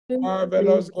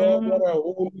marvelous God, what a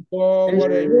holy God,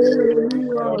 what a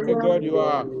wonderful God you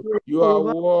are. You are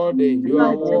worthy. You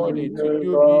are worthy. To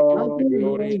you be all the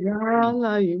glory.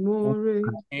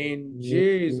 In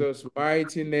Jesus'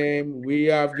 mighty name, we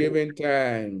have given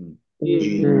time.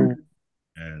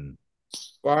 And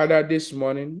Father, this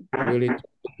morning, we return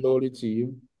glory to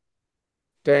you.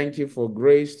 Thank you for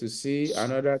grace to see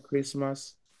another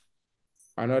Christmas,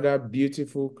 another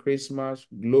beautiful Christmas,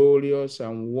 glorious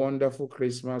and wonderful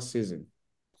Christmas season.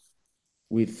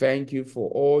 We thank you for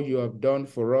all you have done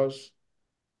for us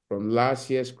from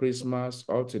last year's Christmas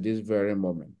up to this very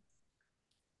moment.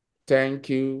 Thank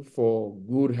you for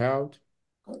good health.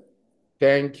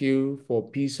 Thank you for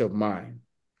peace of mind.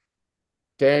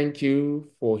 Thank you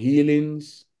for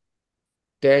healings.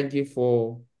 Thank you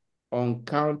for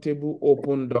uncountable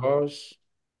open doors.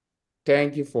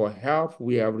 Thank you for help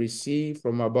we have received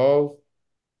from above.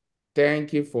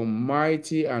 Thank you for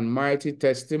mighty and mighty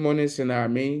testimonies in our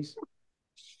midst.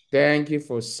 Thank you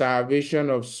for salvation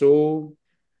of soul.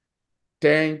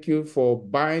 Thank you for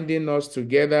binding us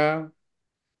together.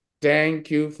 Thank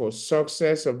you for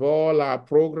success of all our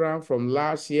program from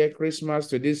last year, Christmas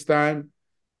to this time.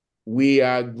 We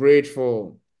are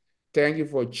grateful. Thank you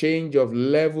for change of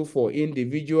level for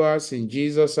individuals in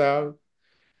Jesus' house.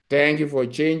 Thank you for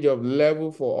change of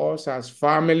level for us as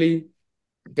family.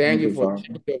 Thank you for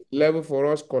change of level for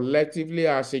us collectively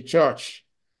as a church.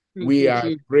 We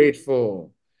are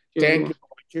grateful. Thank you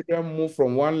for children move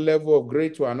from one level of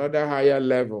grace to another higher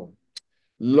level.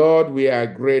 Lord, we are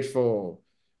grateful.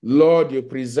 Lord, you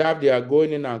preserve their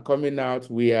going in and coming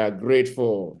out. We are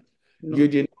grateful. You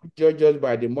did not judge us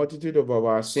by the multitude of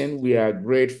our sin. We are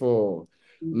grateful.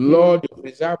 Lord, you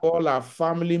preserve all our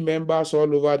family members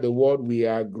all over the world. We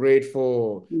are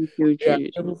grateful. We are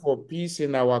grateful for peace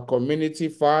in our community.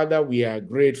 Father, we are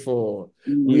grateful.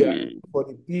 We are grateful for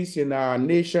the peace in our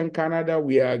nation, Canada.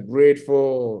 We are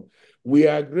grateful. We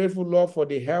are grateful, Lord, for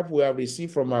the help we have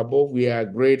received from above. We are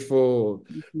grateful.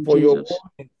 For your word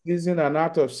in season and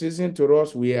out of season to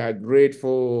us, we are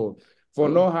grateful. For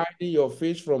not hiding your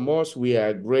face from us, we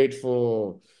are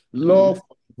grateful. Lord,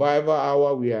 for Revival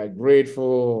Hour, we are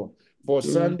grateful. For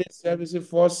Sunday services,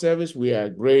 first service, we are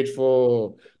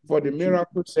grateful. For the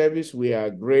miracle service, we are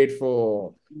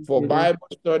grateful. For Bible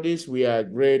studies, we are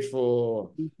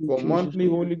grateful. For monthly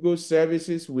Holy Ghost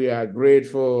services, we are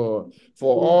grateful.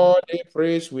 For all day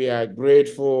praise, we are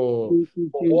grateful.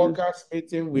 For workers'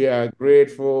 meeting, we are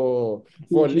grateful.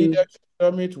 For leadership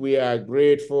summit, we are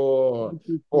grateful.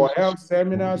 For health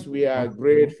seminars, we are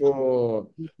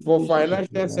grateful. For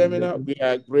financial seminar, we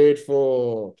are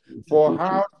grateful. For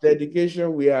house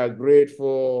dedication, we are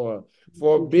grateful.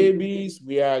 For babies,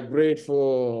 we are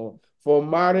grateful. For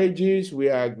marriages, we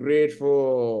are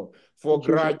grateful. For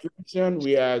graduation,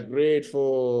 we are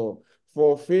grateful.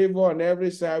 For favor on every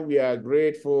side, we are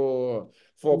grateful.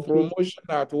 For promotion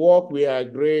at work, we are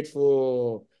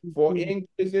grateful. For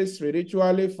increases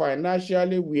spiritually,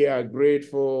 financially, we are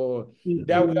grateful.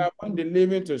 That we are among the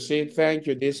living to say thank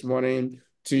you this morning.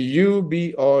 To you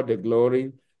be all the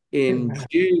glory. In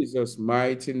Jesus'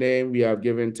 mighty name, we have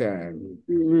given thanks.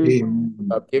 We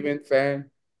have given thanks.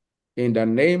 In the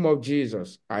name of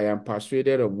Jesus, I am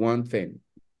persuaded of one thing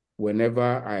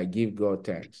whenever I give God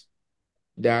thanks.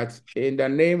 That in the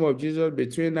name of Jesus,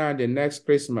 between now and the next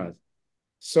Christmas,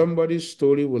 somebody's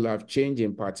story will have changed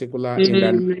in particular in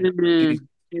the name of Jesus.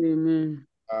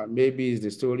 Maybe it's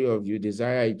the story of you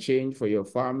desire a change for your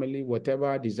family,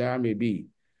 whatever desire may be.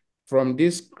 From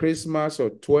this Christmas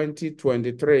of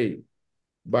 2023,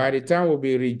 by the time we'll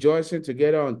be rejoicing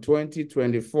together on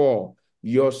 2024,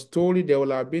 your story, there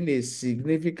will have been a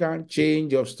significant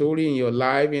change of story in your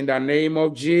life in the name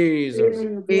of Jesus.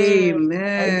 Amen.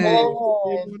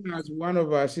 Even as one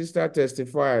of our sisters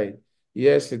testified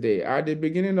yesterday, at the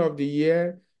beginning of the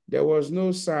year, there was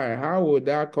no sign. How would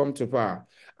that come to pass?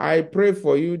 I pray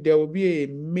for you, there will be a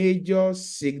major,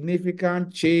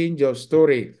 significant change of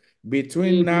story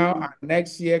between now and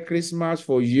next year, Christmas,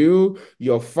 for you,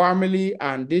 your family,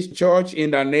 and this church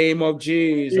in the name of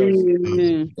Jesus.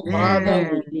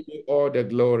 Father, we give you all the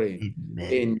glory.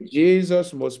 In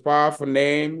Jesus' most powerful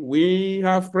name, we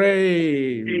have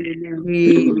prayed.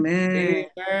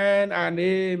 Amen and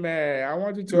amen. I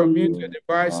want you to unmute your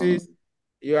devices.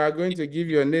 You are going to give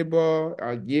your neighbor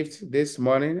a gift this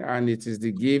morning, and it is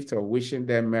the gift of wishing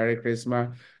them Merry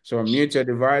Christmas. So unmute your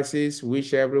devices.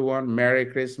 Wish everyone Merry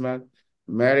Christmas.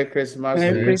 Merry Christmas.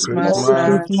 Merry Merry Christmas,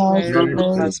 Merry Christmas. sir. Christmas, Merry Merry Merry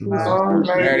Christmas, Christmas. sir. Christmas,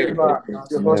 Merry Merry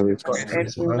Christmas. Merry Every Christmas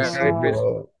Merry to one. you Christmas.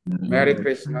 all. Merry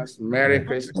Christmas. Merry Merry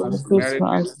Christmas. Merry Christmas,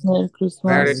 Christmas. Merry Merry Christmas,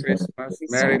 Merry Christmas.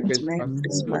 Merry Christmas. Merry Christmas.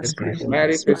 Christmas, Merry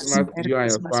Merry Christmas, Christmas to Merry you and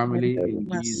your Christmas, Merry family in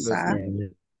Christmas, Jesus' sir.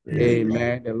 name.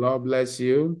 Amen. The Lord bless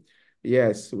you.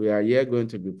 Yes, we are here going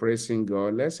to be praising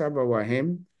God. Let's have our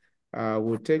hymn.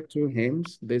 We'll take 2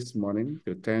 hymns this morning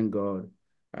to thank God,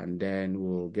 and then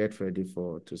we'll get ready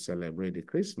to celebrate the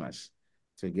Christmas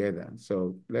together.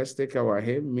 So let's take our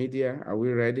hymn. Media, are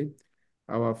we ready?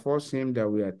 Our first hymn that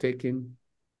we are taking,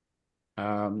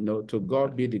 no, to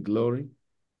God be the glory.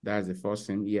 That's the first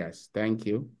hymn. Yes, thank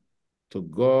you. To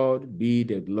God be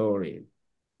the glory.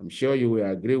 I'm sure you will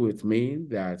agree with me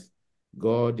that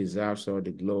God deserves all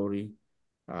the glory,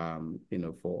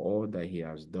 for all that he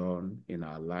has done in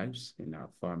our lives, in our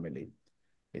family,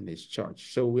 in his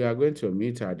church. So we are going to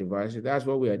mute our devices. That's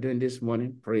what we are doing this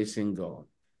morning, praising God,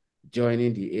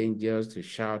 joining the angels to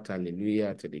shout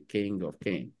hallelujah to the King of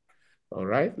Kings. All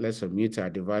right, let's unmute our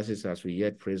devices as we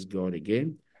yet praise God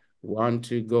again. 1,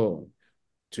 2, go.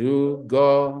 To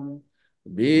God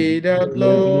be the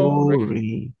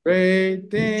glory,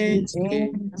 great things he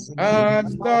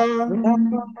has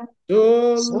done.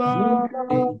 So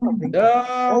lovely the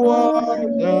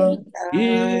world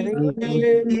that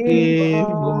he gave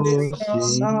us.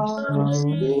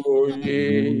 Oh,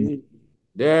 ye,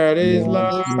 there is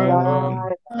life at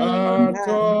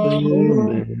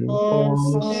all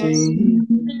sin,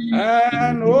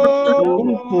 and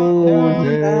oh,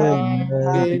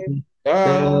 that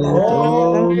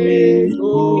Holy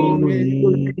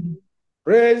Glory.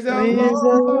 Praise the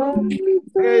Lord,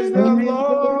 praise the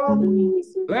Lord.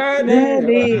 Let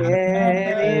the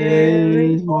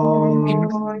heaven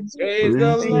voice. praise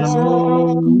the Praise the Lord,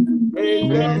 Lord,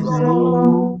 praise the praise the Lord.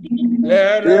 Lord.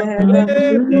 Let the Let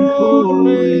the people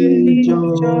rejoice.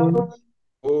 rejoice.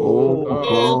 Oh Oh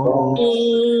God, God,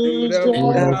 to the the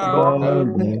Father, Father,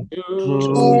 to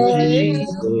to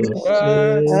Jesus, Jesus, the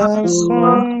the Son,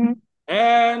 Son,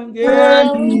 and give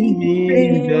and give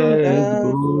him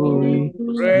the glory.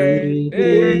 praise Great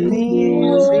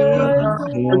things he has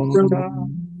to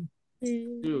done.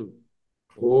 you.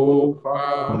 Oh, Oh,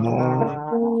 Father,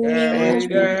 Father,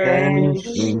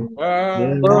 redemption,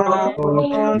 redemption,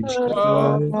 knowledge of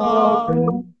of love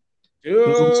love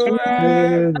to to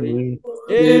every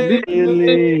every believer,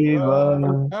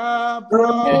 believer. a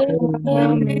Promise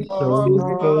promise of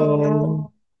of God, God,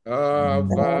 a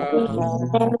Father,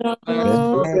 father's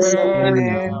let's forever,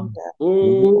 surrender. who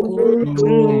Who to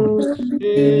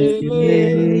believe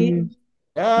believe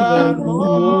the the moment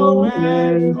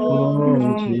moment from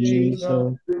from Jesus,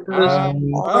 Jesus,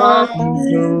 and our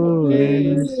believe.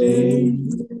 blessing.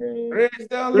 Praise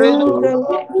the Praise Lord, the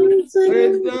Lord, praise the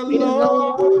praise the Lord.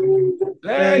 Lord.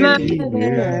 Let Let the the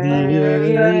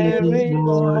heaven heaven voice.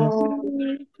 voice.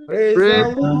 Praise the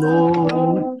Praise the Lord,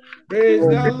 Lord, praise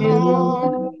the praise the Lord.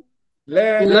 Lord.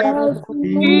 Let Let the people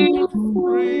people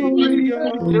rejoice.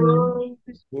 rejoice.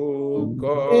 Oh Oh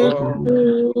God,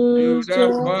 God, to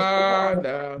the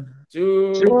Father,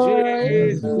 to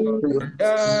Jesus,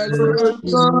 the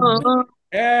Son,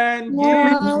 and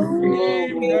give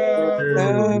him the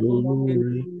glory.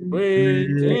 glory, Great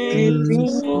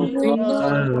things he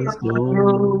has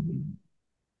done.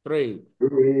 prayed.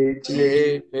 Great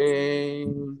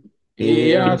Anything he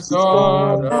has is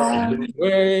done, God.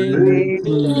 great Great things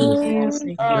things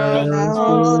he he has has done,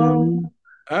 done.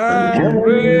 and And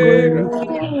greater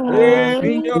great rejoice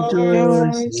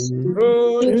rejoice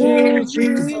through to Jesus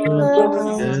Jesus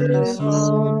the the Son.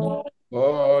 Son.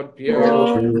 God For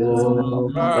pure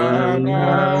pure and and higher,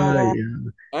 higher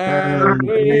and and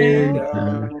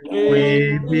greater greater will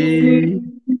will be be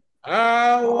a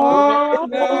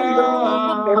wonder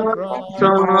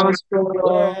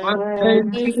transform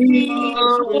when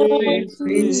Jesus we we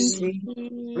see. see.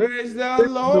 Praise the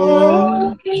Lord,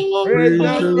 Lord, praise praise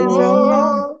the the Lord.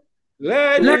 Lord.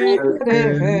 Let Let the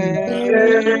the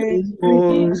heaven voice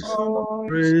voice.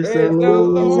 praise the Praise the Lord.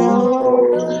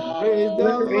 Lord, praise the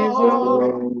Praise the Lord.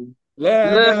 Lord.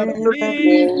 Let Let the the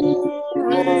people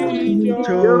rejoice.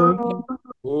 joy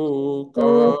Who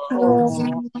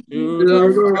come to the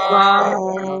to the Father,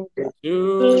 Father, to to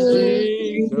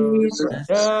Jesus, Jesus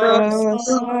the the Son,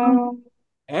 Son,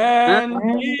 and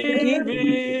and give give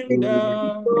him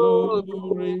the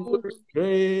glory.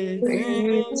 Great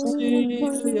things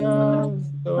he has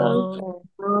done.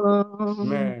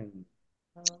 Amen.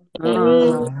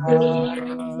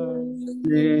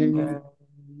 Amen.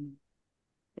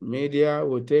 Media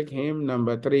will take hymn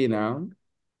number 3 now.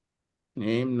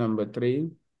 Hymn number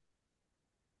 3.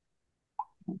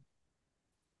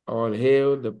 All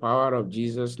hail the power of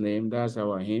Jesus' name. That's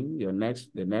our hymn. The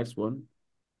next one.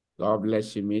 God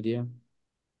bless you, media,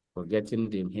 for getting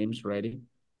the hymns ready.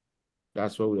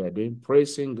 That's what we are doing.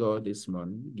 Praising God this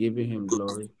morning, giving him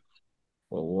glory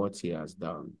for what he has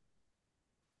done.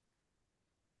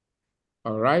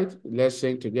 All right, let's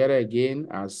sing together again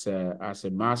as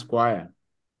a mass choir.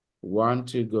 1,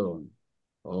 2, go.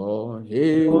 Oh,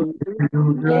 hail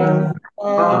the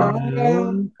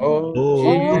Father of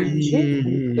Oh,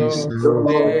 Jesus' Jesus'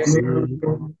 name.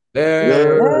 name, Let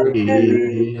let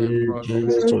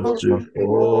Jesus to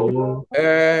fall.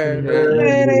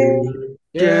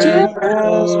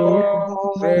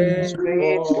 Just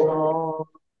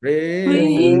Rain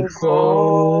rain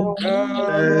fall,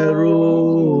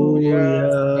 hallelujah,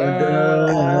 Hallelujah,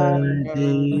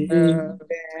 Daddy.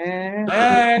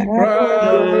 and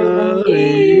crying,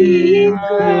 Crying,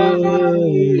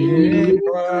 crying,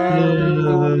 crying,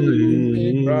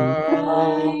 crying,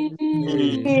 crying,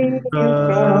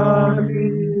 crying,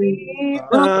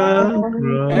 crying,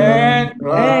 I'm and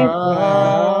crying,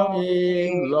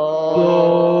 crying,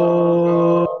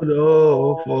 Lord Lord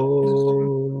of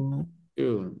all.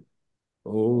 you.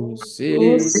 Oh,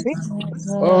 sing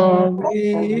of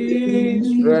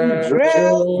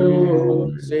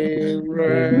Israel, sing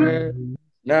right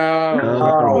now,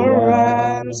 Now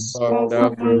Runs from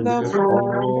from the the the fall,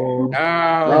 fall,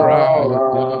 now now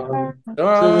rise,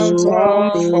 don't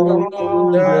storm from to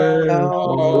the the fall,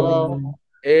 fall.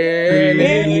 and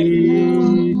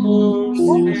He who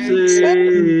who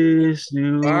says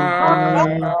you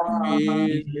by be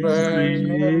his grace,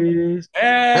 praised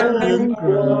and and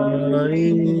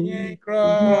crying,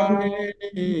 crying,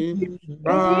 crying,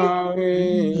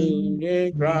 crying,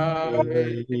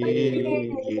 crying,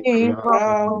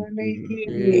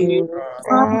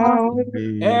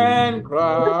 crying, and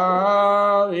crying.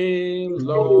 crying,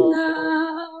 Lord,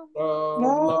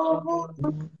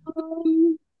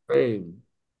 pray.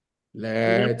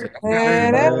 Let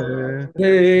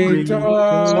every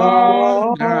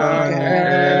tongue and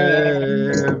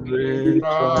every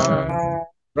tribe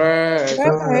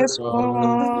responsible,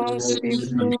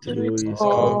 To his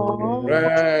call,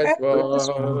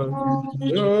 responsible to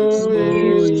to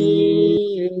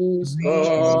his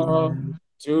call, his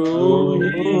to to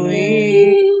his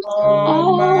his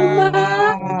all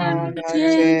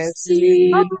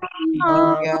majesty,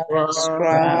 cry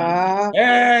ascribe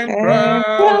and and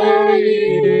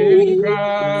crying,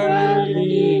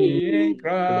 crying,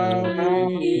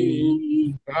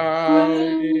 crying, crying,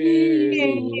 crying,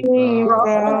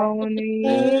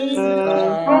 crowning,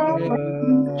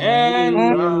 crying, and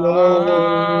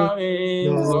Lord crying,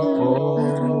 of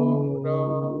Lord of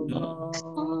all.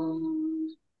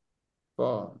 all.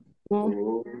 For,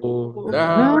 oh, crying.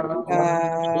 thou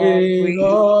with We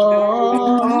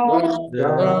us, The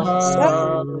thou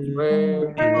Savior,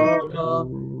 prayer,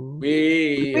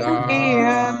 we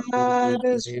are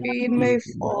the speed may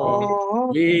for, fall.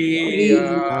 we We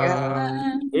are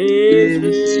are his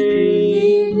His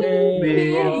feet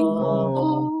may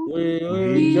fall. before We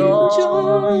will we join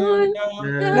join now the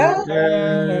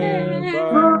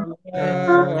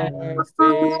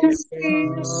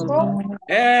everlasting song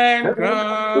and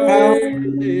cry, cry,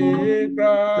 crying, cry,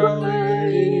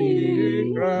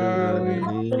 crying, cry,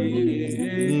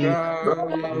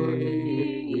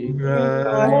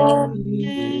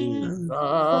 crying,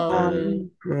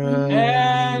 cry,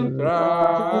 and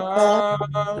crying,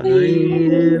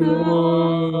 crying,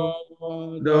 Lord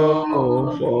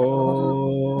Lord of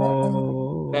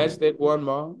of. Let's all. take one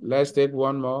more. Let's take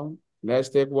one more. Let's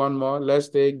take one more. Let's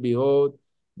take Behold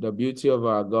the beauty of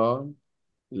our God.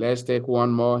 Let's take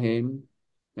one more hymn.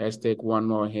 Let's take one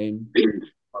more hymn.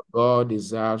 God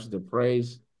deserves the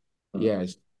praise.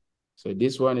 Yes. So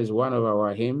this one is one of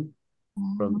our hymn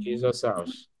from Jesus'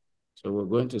 house. So we're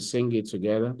going to sing it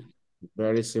together.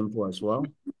 Very simple as well.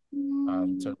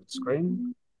 It's on the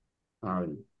screen.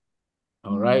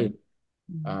 All right.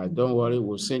 Don't worry,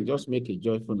 we'll sing. Just make a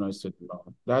joyful noise to the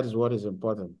Lord. That is what is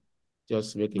important.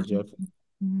 Just make a joyful.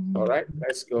 All right,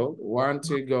 let's go. 1,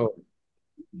 2, go.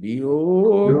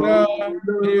 Behold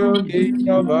the beauty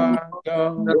of our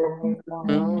God. Behold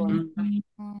the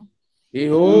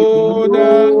Behold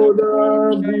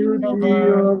the beauty of beauty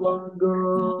our of our God.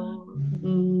 God.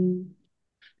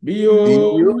 Behold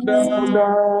Behold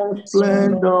the the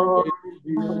splendor of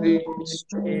His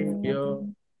Savior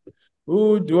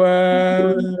who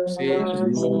dwells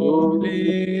in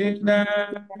glory. holiness.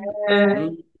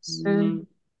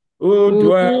 Who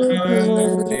dwells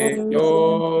in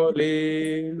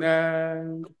holiness.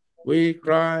 We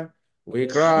cry, we We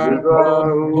cry, cry,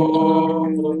 holy.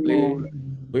 holy.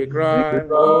 We We cry, cry,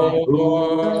 holy.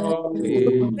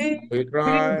 holy. We We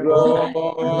cry, cry,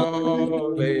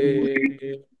 holy.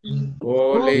 holy.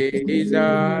 Holy is Is our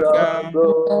our God. We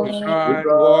God. We cry,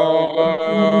 cry,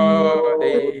 worthy.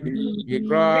 holy. We We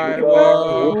cry, cry,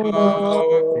 worthy.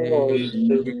 holy.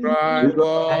 We cry, We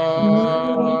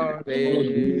cry,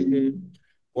 worthy.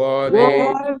 Worthy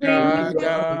is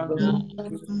our God.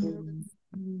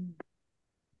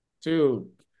 2.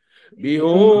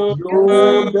 Behold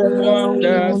Behold the the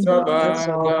wonders of wonders our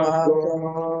of God.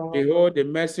 God. Behold the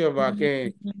mercy of our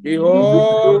King.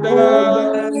 Behold Behold the the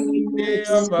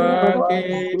mercy of mercy of our our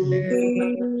King.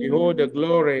 King. Behold the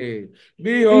glory.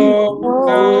 Behold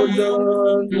Behold the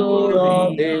the glory of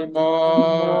glory the of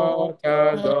immortal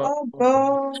God. Oh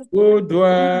God, Who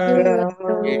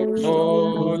dwell in God.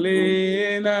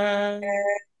 holiness.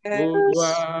 Who yes,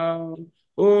 dwell,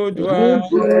 who Who dwell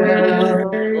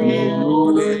dwell in in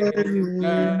holiness.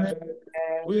 holiness.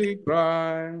 We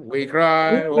cry,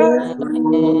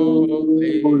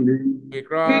 holy. Holy, We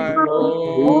cry,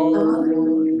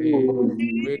 holy.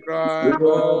 We cry,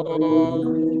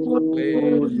 holy.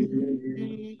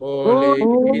 Holy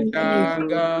is our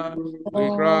God. We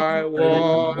cry,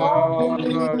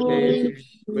 worthy.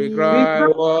 We cry,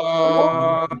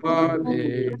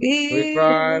 worthy. We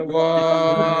cry,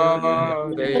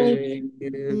 worthy.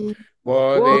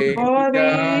 Worthy is our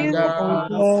body,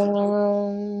 God.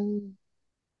 holy.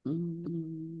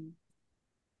 Mm,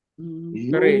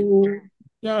 3. You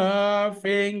The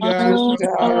fingers of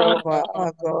finger our of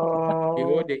our God.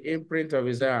 Behold God. the imprint of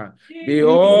his hand. We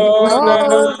Behold the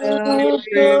know the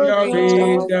imprint of image his of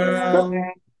his hand.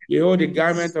 hand. Behold the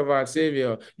garment of our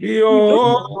Savior.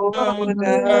 Behold Behold the the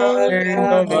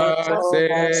garment of garment our of our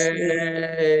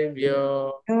Savior.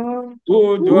 Savior.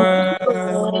 Who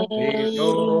dwell in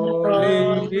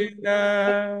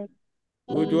holiness.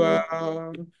 Who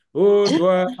dwell, who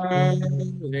dwell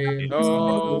in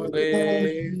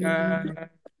holiness.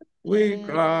 We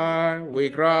cry,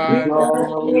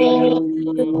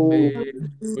 holy.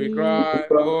 We cry,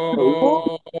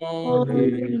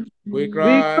 holy. We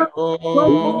cry,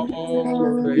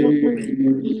 holy.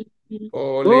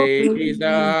 Holy is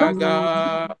our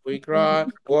God. We cry,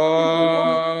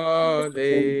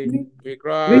 worthy. We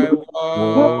cry,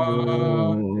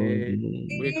 worthy.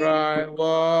 We cry,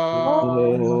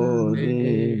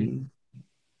 worthy.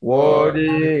 What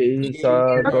Worthy is is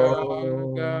our our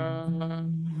God?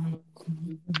 God.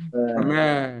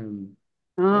 Amen.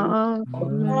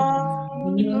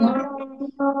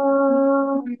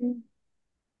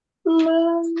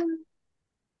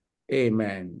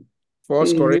 Amen.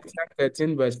 First Corinthians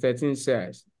 13, verse 13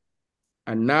 says,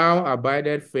 and now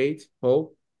abideth faith,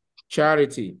 hope,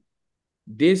 charity.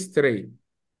 These three,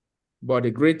 but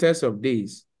the greatest of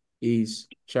these is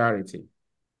charity.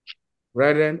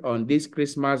 Brethren, on this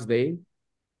Christmas day,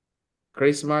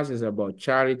 Christmas is about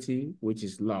charity, which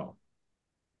is love.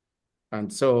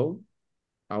 And so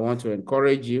I want to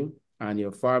encourage you and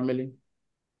your family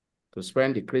to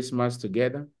spend the Christmas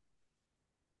together.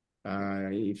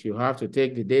 If you have to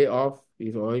take the day off,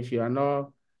 if you are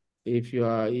not, if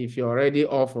you're already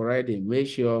off already, make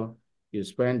sure you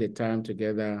spend the time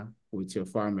together with your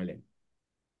family.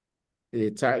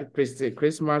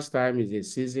 Christmas time is a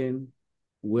season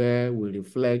where we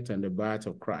reflect on the birth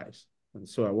of Christ. And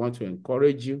so I want to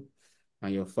encourage you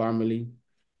and your family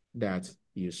that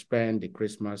you spend the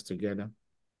Christmas together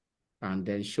and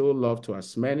then show love to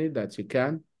as many that you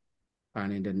can.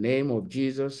 And in the name of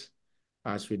Jesus,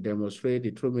 as we demonstrate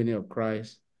the true meaning of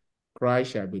Christ,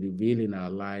 Christ shall be revealed in our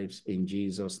lives in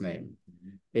Jesus' name.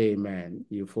 Amen.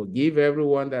 You forgive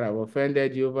everyone that have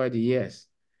offended you over the years.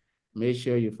 Make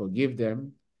sure you forgive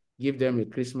them. Give them a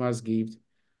Christmas gift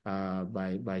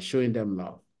by showing them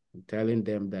love and telling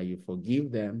them that you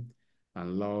forgive them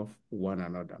and love one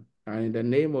another. And in the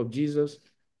name of Jesus,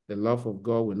 the love of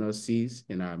God will not cease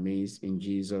in our midst in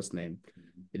Jesus' name.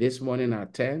 This morning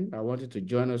at 10, I want you to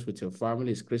join us with your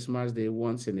family. It's Christmas Day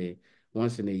once in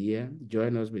a year.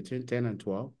 Join us between 10 and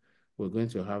 12. We're going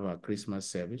to have our Christmas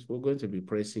service. We're going to be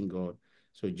praising God.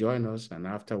 So join us, and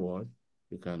afterward,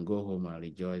 you can go home and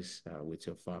rejoice with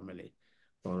your family.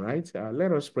 All right,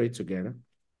 let us pray together.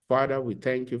 Father, we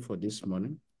thank you for this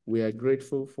morning. We are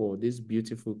grateful for this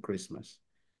beautiful Christmas.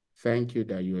 Thank you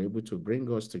that you're able to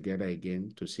bring us together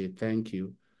again to say thank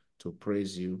you, to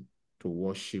praise you, to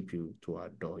worship you, to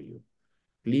adore you.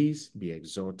 Please be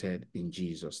exalted in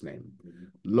Jesus' name.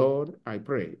 Lord, I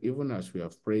pray, even as we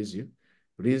have praised you,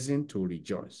 reason to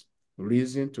rejoice,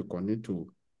 reason to continue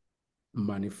to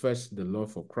manifest the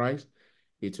love of Christ.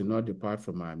 It will not depart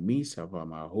from our midst,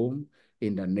 from our home,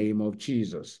 in the name of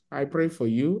Jesus. I pray for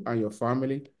you and your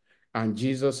family and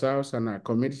Jesus' house and our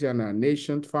community and our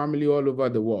nation, family all over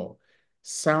the world.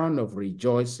 Sound of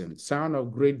rejoicing, sound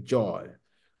of great joy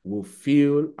will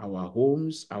fill our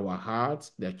homes, our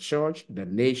hearts, the church, the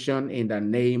nation, in the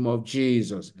name of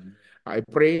Jesus. I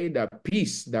pray that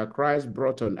peace that Christ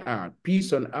brought on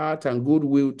earth and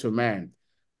goodwill to man,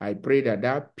 I pray that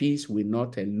that peace will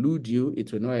not elude you.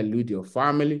 It will not elude your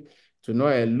family. To not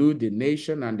elude the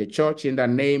nation and the church in the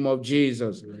name of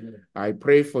Jesus. Amen. I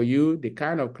pray for you, the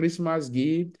kind of Christmas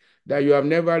gift that you have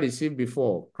never received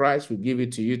before. Christ will give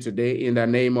it to you today in the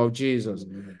name of Jesus.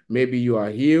 Amen. Maybe you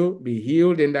are healed, be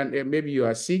healed in that. Maybe you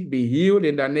are sick, be healed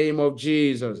in the name of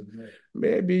Jesus. Amen.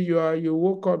 Maybe you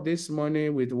woke up this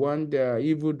morning with one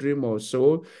evil dream or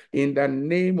so. In the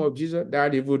name of Jesus,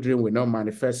 that evil dream will not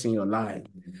manifest in your life.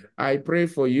 I pray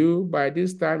for you. By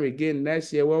this time again,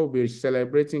 next year, when we'll be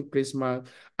celebrating Christmas,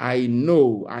 I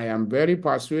know, I am very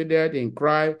persuaded in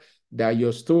Christ that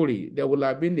your story, there will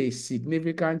have been a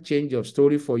significant change of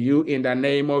story for you in the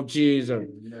name of Jesus.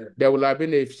 Amen. There will have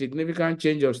been a significant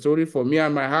change of story for me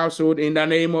and my household in the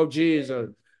name of Jesus.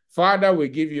 Father, we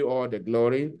give you all the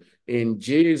glory. In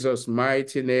Jesus'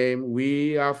 mighty name,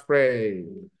 we have prayed.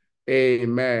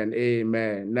 Amen.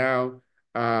 Amen. Now,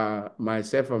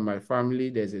 myself and my family,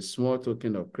 there's a small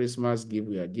token of Christmas gift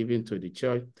we are giving to the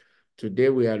church. Today,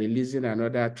 we are releasing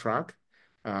another track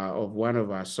of one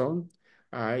of our songs.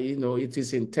 It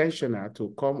is intentional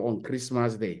to come on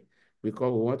Christmas Day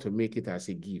because we want to make it as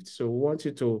a gift. So we want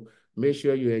you to make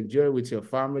sure you enjoy with your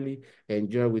family,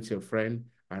 enjoy with your friend,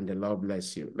 and the Lord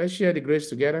bless you. Let's share the grace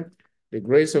together. The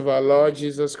grace of our Lord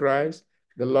Jesus Christ,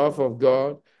 the love of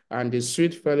God, and the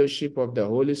sweet fellowship of the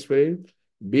Holy Spirit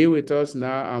be with us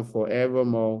now and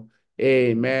forevermore.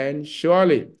 Amen.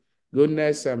 Surely,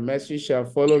 goodness and mercy shall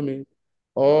follow me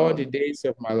all the days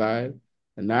of my life,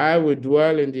 and I will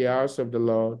dwell in the house of the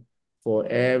Lord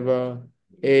forever.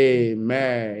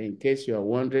 Amen. In case you are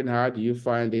wondering, how do you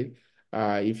find it?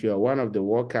 If you are one of the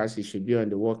workers, it should be on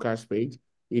the workers page.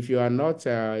 If you are not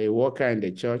a worker in the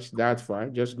church, that's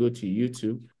fine. Just go to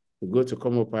YouTube. Go to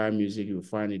Come Up Higher Music, you'll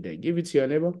find it there. Give it to your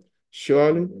neighbor.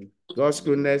 Surely, God's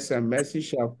goodness and mercy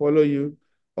shall follow you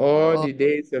all the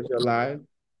days of your life,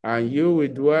 and you will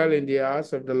dwell in the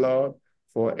house of the Lord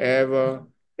forever.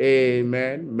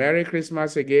 Amen. Merry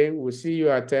Christmas again. We'll see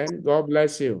you at 10. God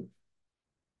bless you.